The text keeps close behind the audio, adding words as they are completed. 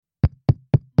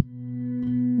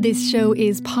This show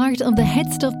is part of the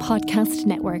Head Stuff Podcast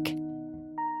Network.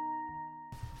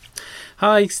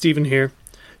 Hi, Stephen here.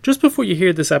 Just before you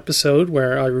hear this episode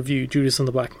where I review Judas and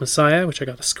the Black Messiah, which I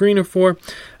got a screener for,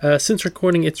 since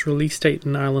recording, its release date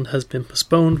in Ireland has been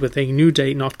postponed with a new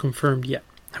date not confirmed yet.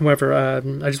 However, I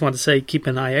just want to say keep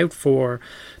an eye out for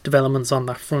developments on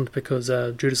that front because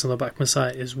Judas and the Black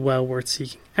Messiah is well worth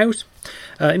seeking out.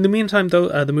 In the meantime,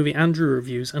 though, the movie Andrew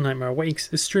reviews A Nightmare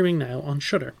Awakes is streaming now on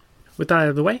Shudder. With that out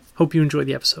of the way, hope you enjoy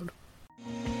the episode.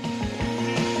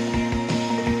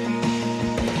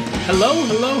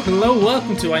 Hello,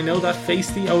 welcome to I Know That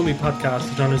Face, the only podcast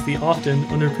that honors the often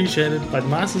underappreciated by the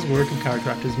masses work of character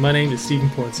actors. My name is Stephen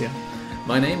Portia.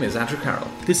 My name is Andrew Carroll.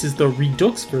 This is the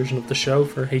Redux version of the show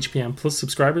for HPM Plus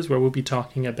subscribers, where we'll be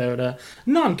talking about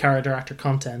non-character actor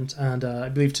content. And I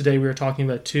believe today we are talking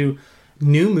about two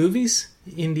new movies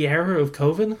in the era of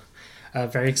COVID.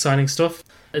 Very exciting stuff.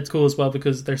 It's cool as well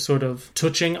because they're sort of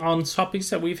touching on topics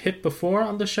that we've hit before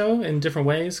on the show in different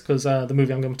ways, because the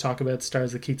movie I'm going to talk about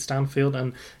stars Keith Stanfield,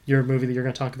 and your movie that you're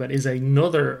going to talk about is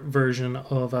another version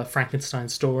of a Frankenstein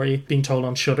story being told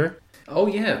on Shudder. Oh,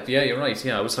 yeah, you're right.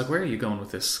 Yeah, I was like, where are you going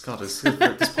with this? God, at this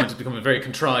point it's becoming very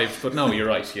contrived, but no, you're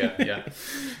right, yeah.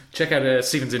 Check out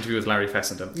Stephen's interview with Larry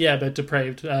Fessenden. Yeah, about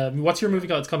Depraved. What's your movie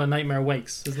called? It's called A Nightmare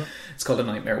Awakes, isn't it? It's called A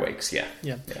Nightmare Awakes, yeah.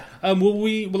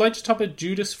 Will I just talk about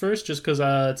Judas first, just because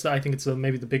I think it's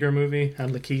maybe the bigger movie,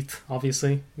 and Lakeith,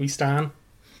 obviously. We stan.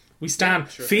 Yeah,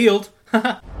 sure. Field.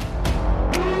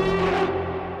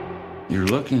 You're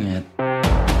looking at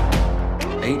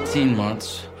 18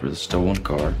 months for the stolen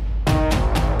car,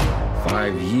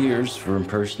 5 years for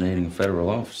impersonating a federal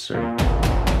officer,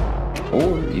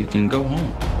 or you can go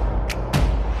home.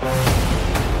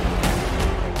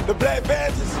 The Black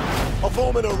Badges are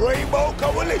forming a rainbow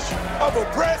coalition of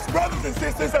oppressed brothers and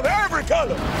sisters of every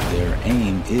color. Their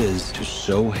aim is to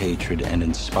sow hatred and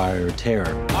inspire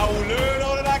terror. I will learn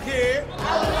all that I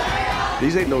can.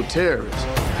 These ain't no terrorists.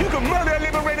 You can murder a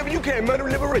liberator, but you can't murder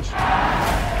liberation.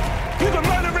 You can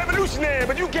murder a revolutionary,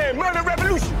 but you can't murder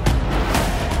revolution.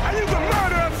 And you can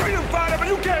murder a freedom fighter, but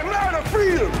you can't murder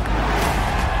freedom.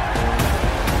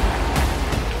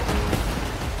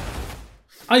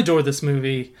 I adore this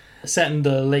movie. Set in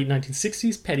the late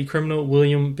 1960s, petty criminal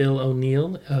William Bill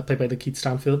O'Neill, played by Keith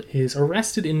Stanfield, is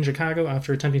arrested in Chicago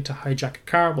after attempting to hijack a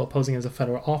car while posing as a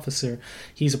federal officer.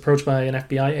 He's approached by an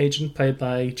FBI agent, played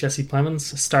by Jesse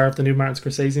Plemons, star of the new Martin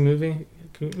Scorsese movie.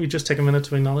 Can we just take a minute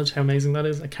to acknowledge how amazing that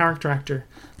is? A character actor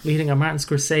leading a Martin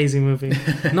Scorsese movie.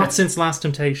 Not since Last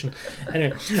Temptation.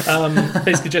 Anyway,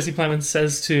 basically Jesse Plemons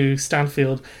says to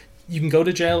Stanfield, you can go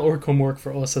to jail or come work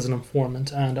for us as an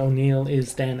informant, and O'Neill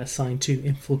is then assigned to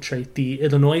infiltrate the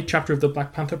Illinois chapter of the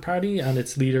Black Panther Party and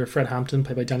its leader Fred Hampton,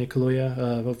 played by Daniel Kaluuya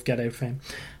of Get Out fame.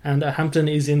 And Hampton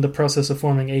is in the process of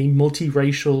forming a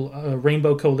multiracial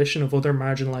rainbow coalition of other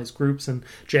marginalised groups, and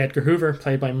J. Edgar Hoover,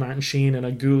 played by Martin Sheen in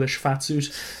a ghoulish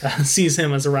fatsuit, sees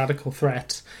him as a radical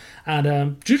threat.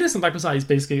 And Judas and Black Messiah is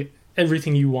basically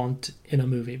everything you want in a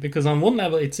movie, because on one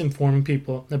level it's informing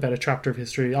people about a chapter of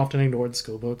history often ignored in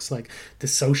school books, like the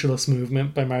socialist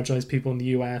movement by marginalized people in the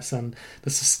US and the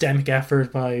systemic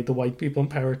effort by the white people in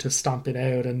power to stomp it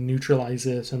out and neutralize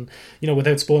it. And, you know,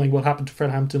 without spoiling, what happened to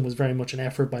Fred Hampton was very much an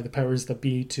effort by the powers that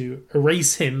be to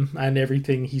erase him and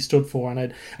everything he stood for.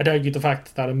 And I'd argue the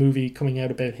fact that a movie coming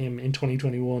out about him in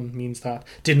 2021 means that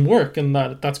didn't work, and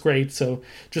that's great. So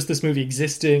just this movie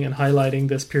existing and highlighting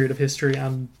this period of history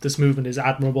and this movement is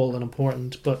admirable and important.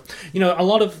 But, you know, a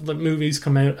lot of the movies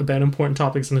come out about important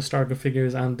topics and historical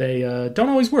figures, and they don't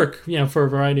always work, you know, for a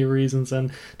variety of reasons.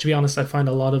 And to be honest, I find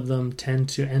a lot of them tend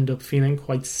to end up feeling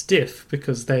quite stiff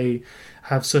because they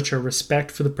have such a respect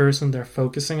for the person they're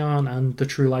focusing on and the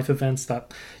true life events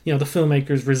that, you know, the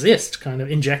filmmakers resist kind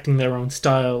of injecting their own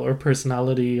style or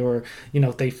personality, or, you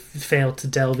know, they fail to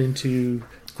delve into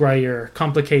grayer,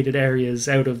 complicated areas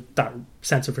out of that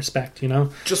sense of respect, you know?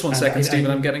 Just one second,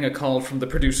 Stephen. I'm getting a call from the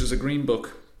producers of Green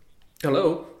Book.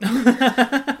 Hello?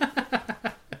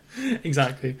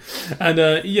 Exactly.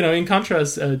 And, you know, in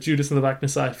contrast, Judas and the Black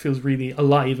Messiah feels really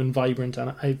alive and vibrant,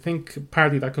 and I think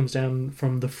partly that comes down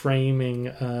from the framing,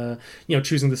 you know,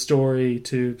 choosing the story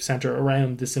to centre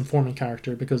around this informing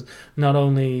character, because not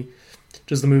only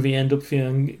does the movie end up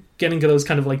getting those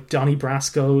kind of like Donnie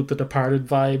Brasco, The Departed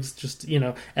vibes, just, you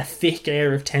know, a thick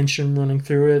air of tension running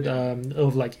through it,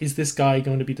 of like, is this guy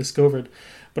going to be discovered?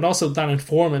 But also that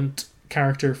informant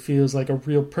character feels like a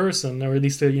real person, or at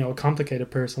least a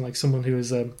complicated person, like someone who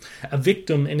is a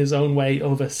victim in his own way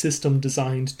of a system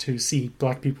designed to see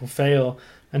black people fail,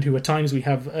 and who at times we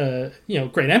have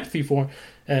great empathy for.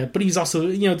 But he's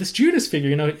also this Judas figure.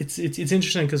 It's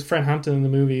interesting because Fred Hampton in the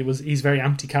movie he's very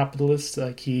anti-capitalist.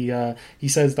 Like he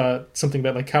says that something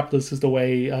about like capitalists is the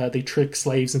way they trick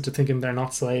slaves into thinking they're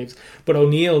not slaves. But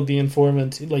O'Neill, the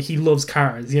informant, like he loves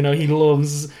cars. He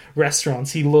loves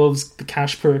restaurants. He loves the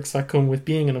cash perks that come with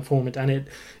being an informant, and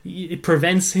it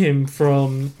prevents him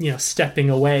from stepping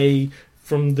away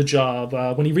from the job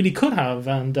when he really could have.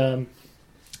 And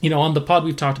on the pod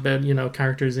we've talked about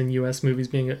characters in US movies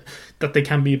being that they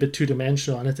can be a bit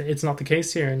two-dimensional, and it's not the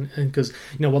case here. And because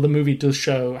while the movie does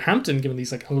show Hampton giving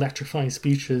these like electrifying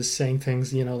speeches saying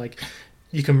things like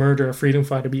you can murder a freedom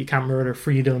fighter but you can't murder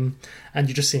freedom, and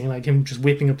you're just seeing like him just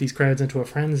whipping up these crowds into a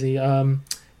frenzy,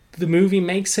 the movie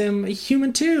makes him a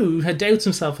human too, who doubts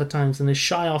himself at times and is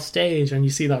shy off stage, and you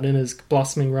see that in his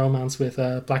blossoming romance with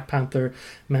Black Panther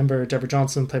member Deborah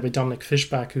Johnson, played by Dominic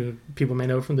Fishback, who people may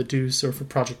know from The Deuce or from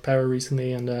Project Power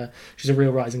recently, and she's a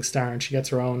real rising star, and she gets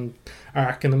her own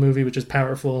arc in the movie, which is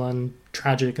powerful and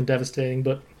tragic and devastating.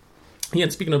 But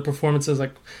and speaking of performances,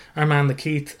 like our man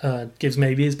Lakeith gives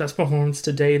maybe his best performance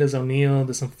to date as O'Neill,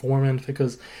 this informant,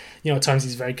 because at times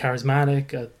he's very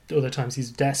charismatic, at other times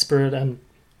he's desperate, and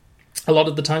a lot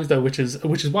of the times, though, which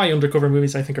is why undercover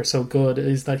movies I think are so good,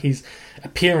 is that he's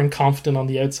appearing confident on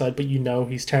the outside, but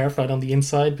he's terrified on the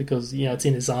inside, because it's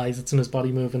in his eyes, it's in his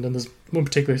body movement. And there's one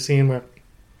particular scene where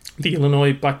the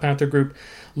Illinois Black Panther group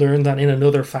learned that in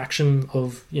another faction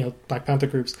of Black Panther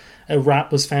groups, a rat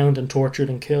was found and tortured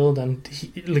and killed, and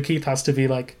Lakeith has to be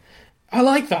like, I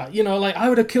like that, like I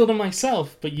would have killed him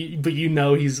myself, but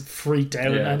he's freaked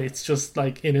out, and it's just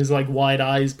like in his like wide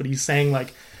eyes, but he's saying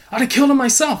like, I'd have killed him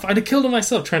myself,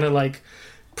 trying to like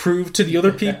prove to the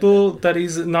other people that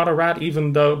he's not a rat,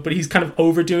 but he's kind of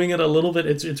overdoing it a little bit.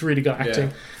 It's really good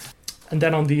acting. Yeah. And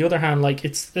then on the other hand, like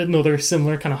it's another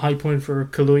similar kind of high point for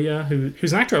Kaluuya,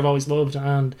 who's an actor I've always loved,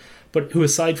 but who,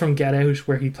 aside from Get Out,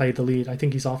 where he played the lead, I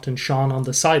think he's often shone on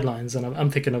the sidelines, and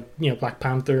I'm thinking of Black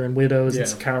Panther and Widows and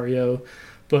Sicario.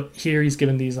 But here he's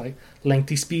given these like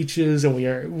lengthy speeches, and we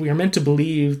are meant to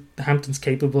believe Hampton's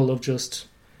capable of just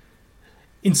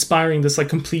inspiring this like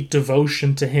complete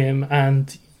devotion to him,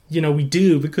 and we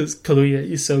do, because Kaluuya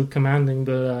is so commanding.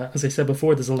 But as I said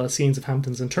before, there's a lot of scenes of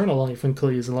Hampton's internal life, and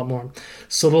Kaluuya is a lot more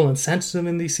subtle and sensitive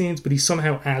in these scenes, but he's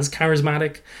somehow as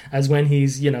charismatic as when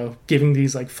he's giving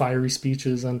these like fiery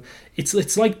speeches. And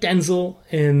it's like Denzel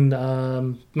in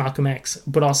Malcolm X,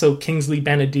 but also Kingsley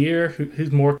Ben-Adir,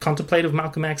 who's more contemplative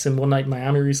Malcolm X in One Night in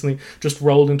Miami recently, just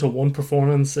rolled into one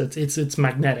performance. It's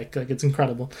magnetic, like it's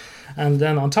incredible. And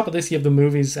then on top of this, you have the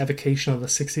movie's evocation of the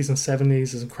 60s and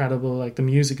 70s is incredible. Like the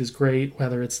music is great,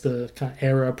 whether it's the kind of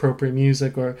era appropriate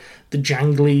music or the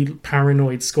jangly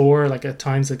paranoid score. Like at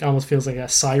times it almost feels like a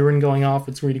siren going off.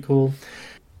 It's really cool.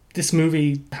 This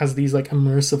movie has these like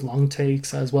immersive long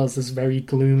takes, as well as this very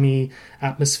gloomy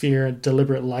atmosphere and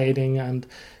deliberate lighting, and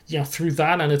through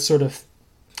that and it's sort of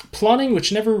plotting,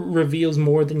 which never reveals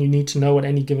more than you need to know at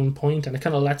any given point, and it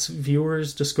kind of lets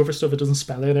viewers discover stuff. It doesn't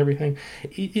spell out everything.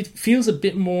 It feels a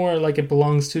bit more like it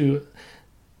belongs to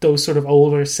those sort of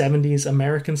older 70s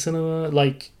American cinema,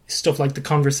 like stuff like The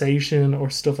Conversation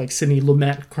or stuff like Sidney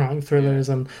Lumet crime thrillers.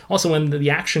 And also when the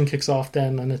action kicks off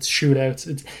then and it's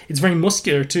shootouts, it's very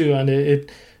muscular too, and it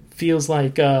feels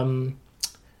like the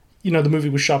movie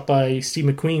was shot by Steve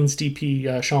McQueen's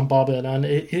DP, Sean Bobbitt, and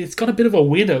it's got a bit of a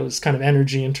Widows kind of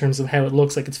energy in terms of how it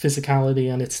looks, like its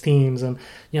physicality and its themes. And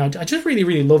I just really,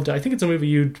 really loved it. I think it's a movie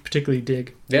you'd particularly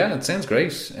dig. Yeah, it sounds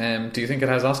great. Do you think it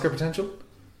has Oscar potential?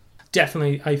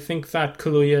 Definitely. I think that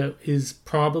Kaluuya is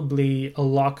probably a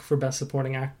lock for Best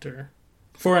Supporting Actor.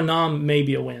 For a nom,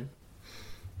 maybe a win.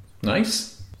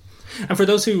 Nice. And for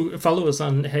those who follow us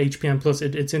on HPN Plus,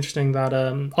 it's interesting that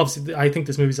obviously I think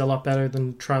this movie's a lot better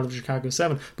than Trial of Chicago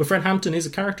 7, but Fred Hampton is a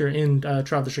character in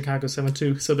Trial of Chicago 7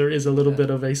 too, so there is a little bit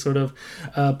of a sort of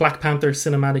Black Panther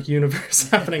cinematic universe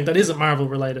happening that isn't Marvel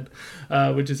related,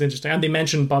 which is interesting. And they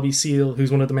mentioned Bobby Seale,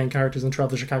 who's one of the main characters in Trial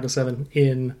of Chicago 7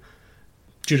 in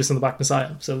Judas and the Black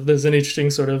Messiah, so there's an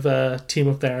interesting sort of team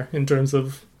up there in terms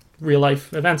of real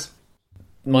life events.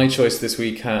 My choice this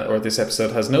week, or this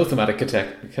episode, has no thematic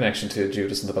connection to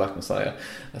Judas and the Black Messiah.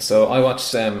 So I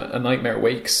watched A Nightmare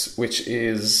Wakes, which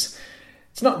is...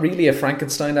 It's not really a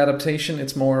Frankenstein adaptation.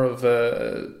 It's more of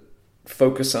a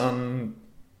focus on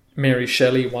Mary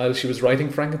Shelley while she was writing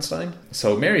Frankenstein.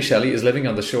 So Mary Shelley is living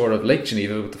on the shore of Lake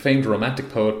Geneva with the famed romantic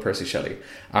poet Percy Shelley.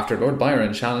 After Lord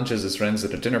Byron challenges his friends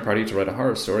at a dinner party to write a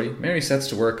horror story, Mary sets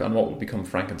to work on what will become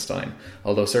Frankenstein,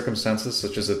 although circumstances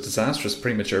such as a disastrous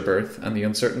premature birth and the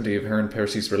uncertainty of her and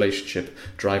Percy's relationship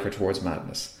drive her towards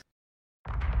madness.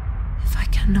 If I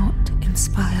cannot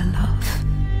inspire love,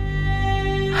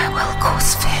 will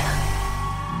cause fear.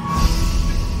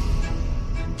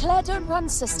 Claire, don't run,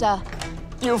 sister.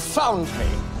 You found me.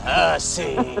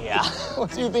 See.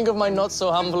 What do you think of my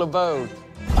not-so-humble abode?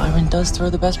 Byron does throw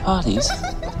the best parties.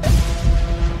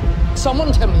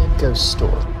 Someone tell me a ghost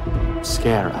story.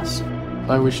 Scare us.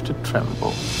 I wish to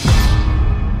tremble.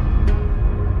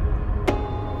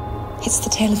 It's the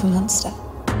tale of a monster.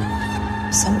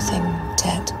 Something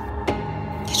dead,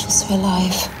 yet also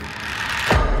alive.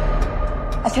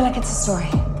 I feel like it's a story.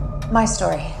 My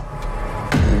story.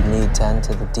 You need to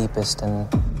enter the deepest and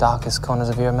darkest corners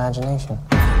of your imagination.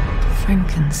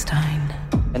 Frankenstein.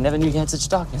 I never knew you had such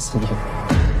darkness in you.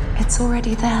 It's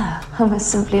already there. I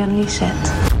must simply unleash it.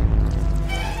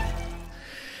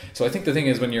 So I think the thing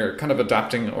is, when you're kind of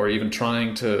adapting or even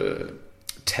trying to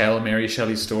tell Mary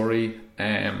Shelley's story,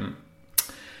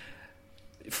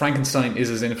 Frankenstein is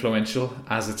as influential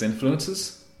as its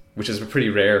influences, which is pretty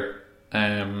rare.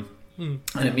 And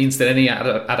it means that any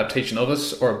adaptation of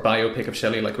it or biopic of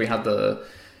Shelley, like we had the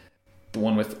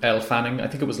one with Elle Fanning, I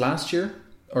think it was last year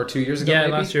or 2 years ago. Yeah,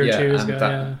 maybe? last year or 2 years ago.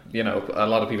 That, you know, a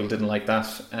lot of people didn't like that,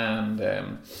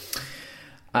 and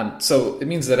so it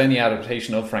means that any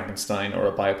adaptation of Frankenstein or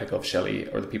a biopic of Shelley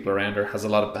or the people around her has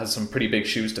some pretty big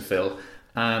shoes to fill.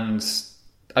 And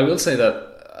I will say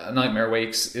that A Nightmare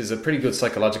Wakes is a pretty good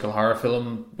psychological horror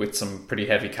film with some pretty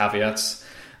heavy caveats,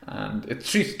 and it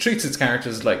treats its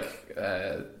characters like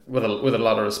with a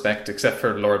lot of respect, except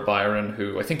for Lord Byron,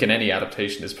 who I think in any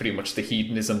adaptation is pretty much the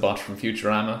hedonism bot from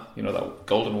Futurama. You know, that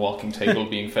golden walking table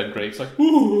being fed grapes, like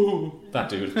woo, that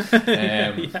dude.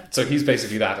 Yeah. So he's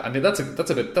basically that, and that's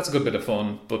a good bit of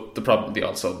fun. But the problem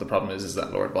is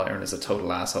that Lord Byron is a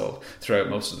total asshole throughout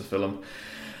most of the film.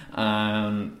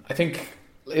 I think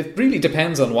it really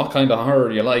depends on what kind of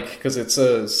horror you like, because it's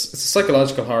a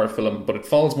psychological horror film, but it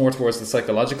falls more towards the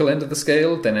psychological end of the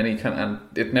scale than any kind, and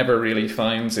it never really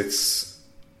finds its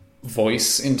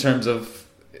voice in terms of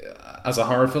as a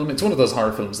horror film. It's one of those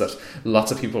horror films that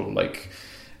lots of people like,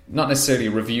 not necessarily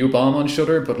review bomb on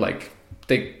Shudder, but like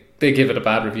they give it a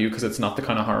bad review because it's not the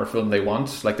kind of horror film they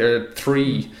want. Like there are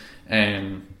 3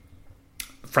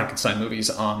 Frankenstein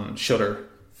movies on Shudder,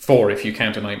 4 if you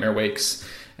count A Nightmare Wakes.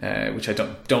 Which I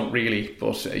don't really,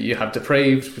 but you have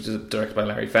Depraved, which is directed by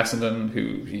Larry Fessenden, who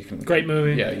you can... Great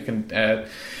movie. Yeah, you can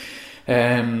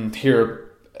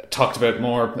hear talked about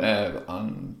more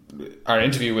on our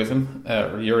interview with him,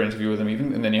 or your interview with him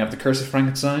even. And then you have The Curse of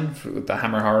Frankenstein, the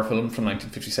Hammer horror film from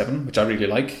 1957, which I really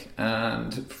like.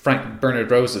 And Bernard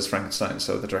Rose's Frankenstein,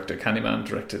 so the director Candyman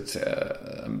directed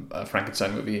a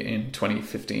Frankenstein movie in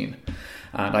 2015.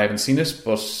 And I haven't seen it,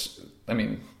 but... I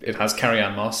mean, it has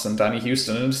Carrie-Anne Moss and Danny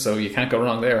Houston in it, so you can't go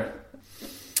wrong there.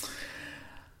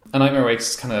 A Nightmare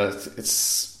Wakes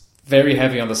it's very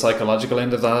heavy on the psychological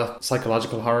end of the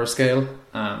psychological horror scale,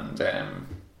 and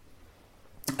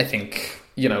I think,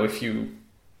 you know, if you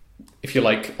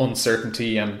like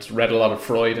uncertainty and read a lot of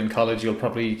Freud in college, you'll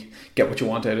probably get what you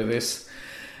want out of this.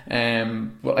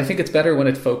 But I think it's better when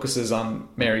it focuses on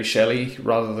Mary Shelley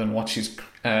rather than what she's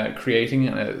creating.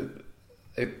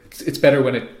 It's better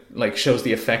when it like shows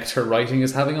the effect her writing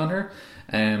is having on her.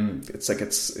 It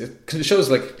shows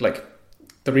like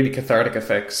the really cathartic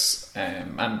effects,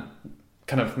 and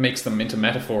kind of makes them into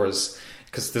metaphors,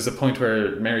 because there's a point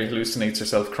where Mary hallucinates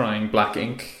herself crying black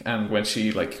ink, and when she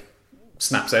like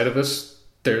snaps out of it,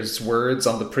 there's words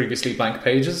on the previously blank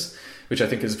pages, which I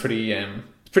think is pretty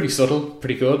subtle,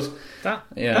 pretty good.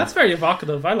 That's very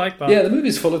evocative. I like that. Yeah, the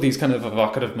movie's full of these kind of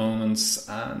evocative moments,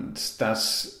 and that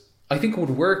I think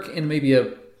would work in maybe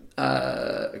a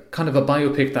kind of a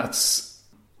biopic that's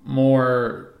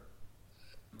more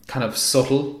kind of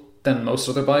subtle than most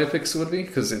other biopics would be.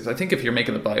 Because I think if you're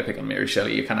making a biopic on Mary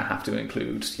Shelley, you kind of have to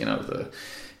include, you know, the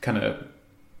kind of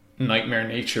nightmare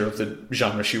nature of the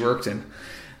genre she worked in.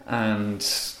 And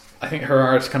I think her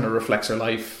art kind of reflects her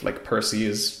life. Like Percy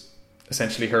is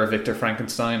essentially her Victor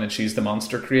Frankenstein, and she's the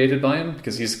monster created by him,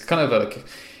 because he's kind of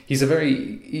he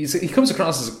comes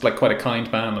across as like quite a kind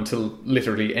man until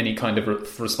literally any kind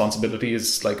of responsibility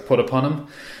is like put upon him.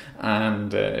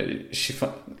 And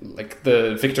like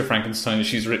the Victor Frankenstein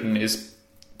she's written is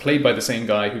played by the same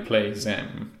guy who plays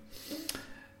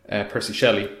Percy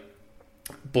Shelley,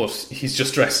 but he's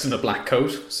just dressed in a black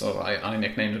coat, so I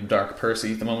nicknamed him Dark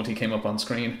Percy the moment he came up on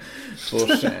screen.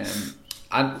 But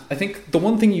and I think the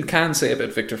one thing you can say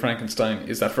about Victor Frankenstein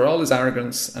is that for all his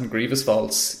arrogance and grievous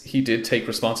faults, he did take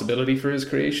responsibility for his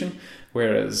creation.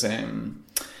 Whereas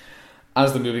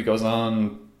as the movie goes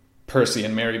on, Percy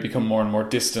and Mary become more and more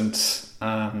distant,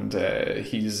 and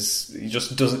he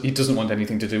doesn't want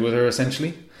anything to do with her,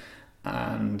 essentially.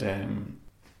 And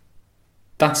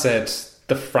that said,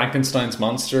 the Frankenstein's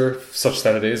monster, such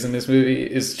that it is in this movie,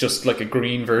 is just like a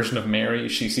green version of Mary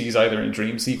she sees either in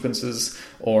dream sequences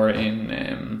or in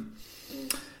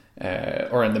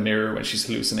the mirror when she's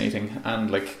hallucinating.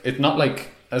 And like, it's not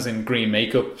like as in green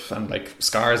makeup and like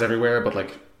scars everywhere, but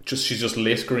like she's just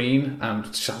lit green,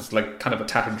 and she has like kind of a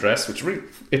tattered dress, which really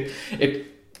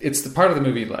it's the part of the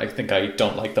movie that I think I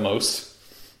don't like the most.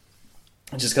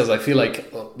 Just because I feel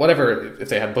like, whatever, if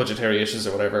they had budgetary issues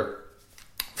or whatever,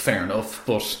 fair enough.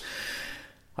 But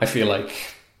I feel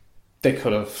like they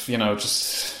could have,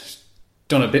 just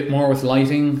done a bit more with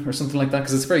lighting or something like that.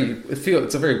 Because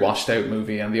it's a very washed out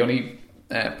movie, and the only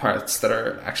parts that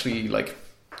are actually like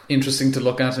interesting to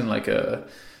look at in like a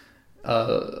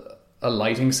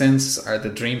lighting sense are the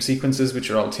dream sequences, which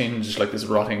are all tinged like this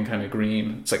rotting kind of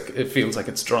green. It's like, it feels like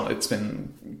it's drawn.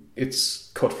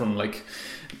 It's cut from like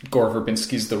Gore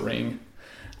Verbinski's The Ring,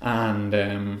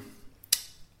 and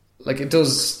like it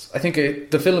does. I think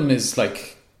the film is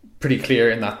like pretty clear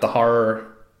in that the horror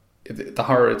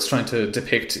it's trying to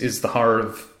depict is the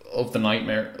horror of the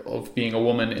nightmare of being a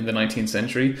woman in the 19th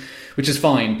century, which is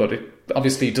fine, but it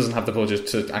obviously doesn't have the budget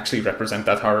to actually represent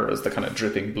that horror as the kind of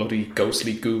dripping, bloody,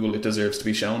 ghostly ghoul it deserves to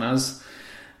be shown as.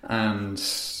 And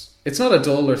it's not a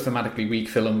dull or thematically weak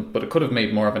film, but it could have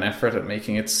made more of an effort at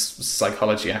making its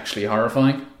psychology actually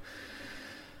horrifying.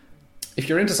 If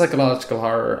you're into psychological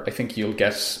horror, I think you'll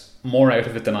get more out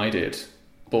of it than I did.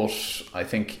 But I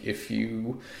think if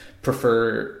you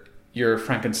prefer your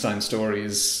Frankenstein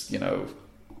stories,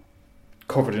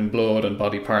 covered in blood and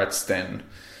body parts, then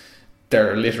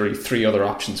there are literally 3 other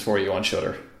options for you on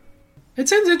Shudder. It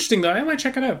sounds interesting, though. I might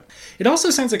check it out. It also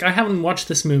sounds like, I haven't watched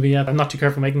this movie yet. I'm not too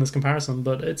careful making this comparison,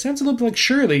 but it sounds a little bit like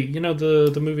Shirley,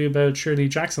 the movie about Shirley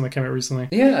Jackson that came out recently.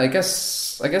 Yeah, I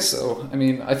guess so. I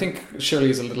mean, I think Shirley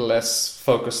is a little less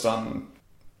focused on...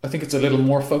 I think it's a little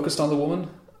more focused on the woman.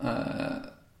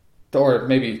 Or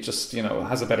maybe just,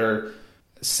 has a better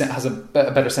sense of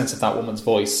that woman's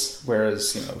voice,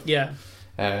 whereas, Yeah.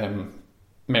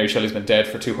 Mary Shelley's been dead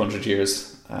for 200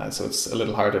 years, so it's a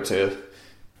little harder to...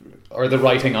 Or the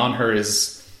writing on her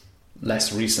is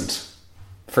less recent.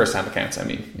 First-hand accounts, I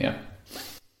mean, yeah.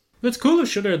 But it's cool of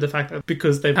Shudder, the fact that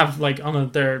because they have, like,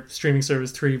 on their streaming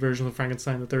service 3 version of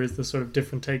Frankenstein, that there is this sort of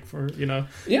different take for, Yeah,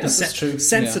 the that's true.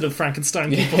 sensitive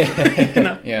Frankenstein people.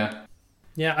 Yeah.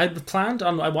 Yeah, I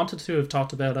wanted to have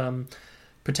talked about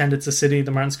Pretend It's a City,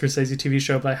 the Martin Scorsese TV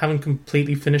show, but I haven't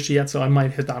completely finished it yet, so I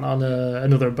might hit that on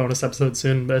another bonus episode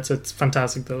soon. But it's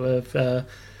fantastic, though. If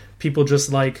people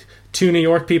just like 2 New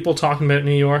York people talking about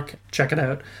New York, check it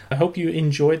out. I hope you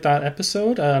enjoyed that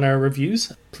episode and our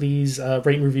reviews. Please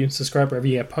rate and review and subscribe wherever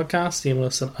you get podcasts. Email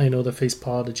us at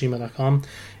iknowthefacepod@gmail.com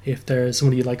if there's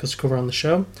somebody you'd like us to cover on the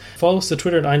show. Follow us on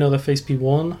Twitter at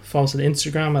iknowthefacep1. Follow us on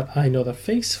Instagram at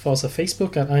iknowtheface. Follow us on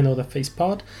Facebook at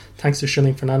iknowthefacepod. Thanks to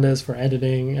Shirley Fernandez for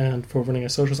editing and for running our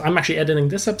socials. I'm actually editing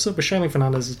this episode, but Shirley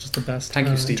Fernandez is just the best. Thank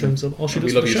you, Stephen. In terms of all she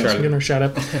does for the you, show, so I'm Shirley. giving her a shout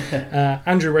out.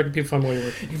 Andrew, where can people find more your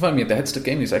work? You can find me at the Head Stuff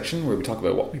Gaming section, where we talk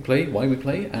about what we play, why we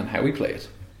play, and how we play it.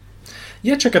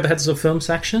 Yeah, check out the Heads Up Film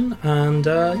section, and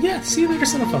see you later,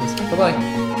 Cinephiles. Bye-bye.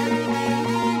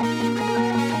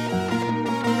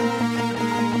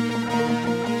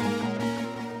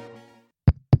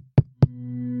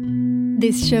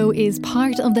 This show is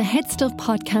part of the Head Stuff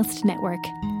Podcast Network,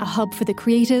 a hub for the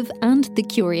creative and the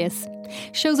curious.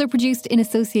 Shows are produced in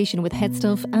association with Head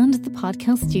Stuff and the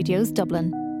Podcast Studios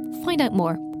Dublin. Find out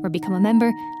more or become a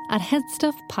member at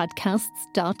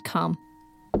headstuffpodcasts.com.